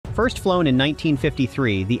First flown in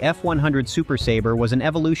 1953, the F-100 Super Sabre was an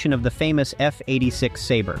evolution of the famous F-86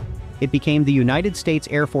 Sabre. It became the United States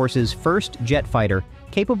Air Force's first jet fighter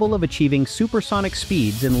capable of achieving supersonic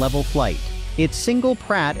speeds in level flight. Its single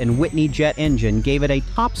Pratt & Whitney jet engine gave it a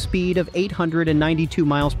top speed of 892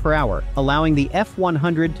 miles per hour, allowing the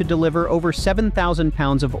F-100 to deliver over 7,000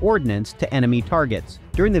 pounds of ordnance to enemy targets.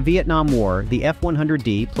 During the Vietnam War, the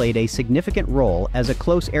F-100D played a significant role as a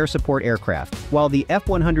close air support aircraft, while the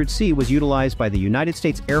F-100C was utilized by the United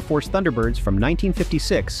States Air Force Thunderbirds from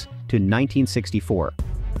 1956 to 1964.